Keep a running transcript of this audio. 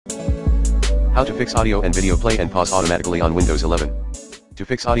How to fix audio and video play and pause automatically on Windows 11. To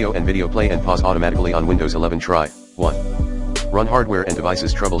fix audio and video play and pause automatically on Windows 11, try 1. Run hardware and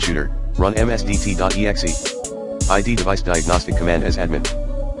devices troubleshooter, run msdt.exe. ID device diagnostic command as admin.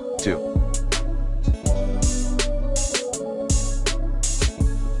 2.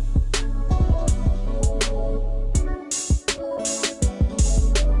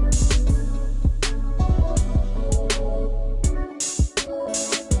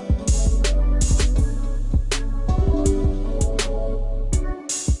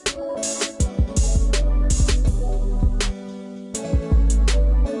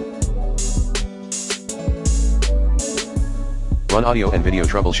 Run audio and video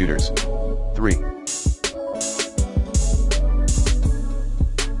troubleshooters. 3.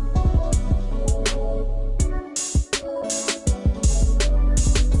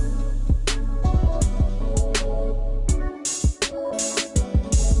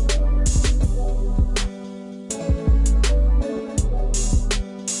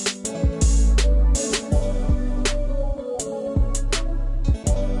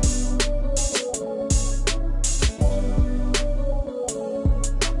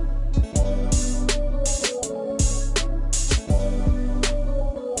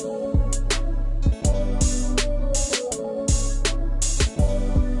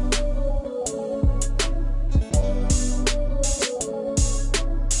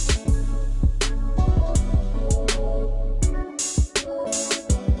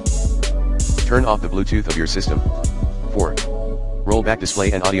 Turn off the Bluetooth of your system. 4. Roll back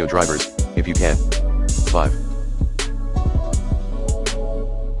display and audio drivers, if you can. 5.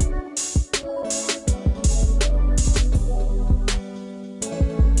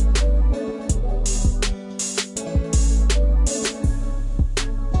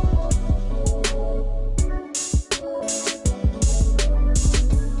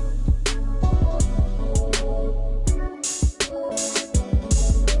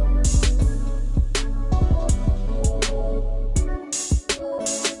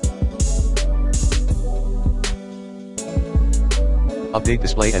 Update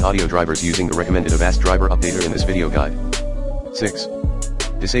display and audio drivers using the recommended Avast driver updater in this video guide. 6.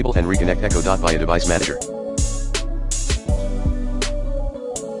 Disable and reconnect Echo Dot via Device Manager.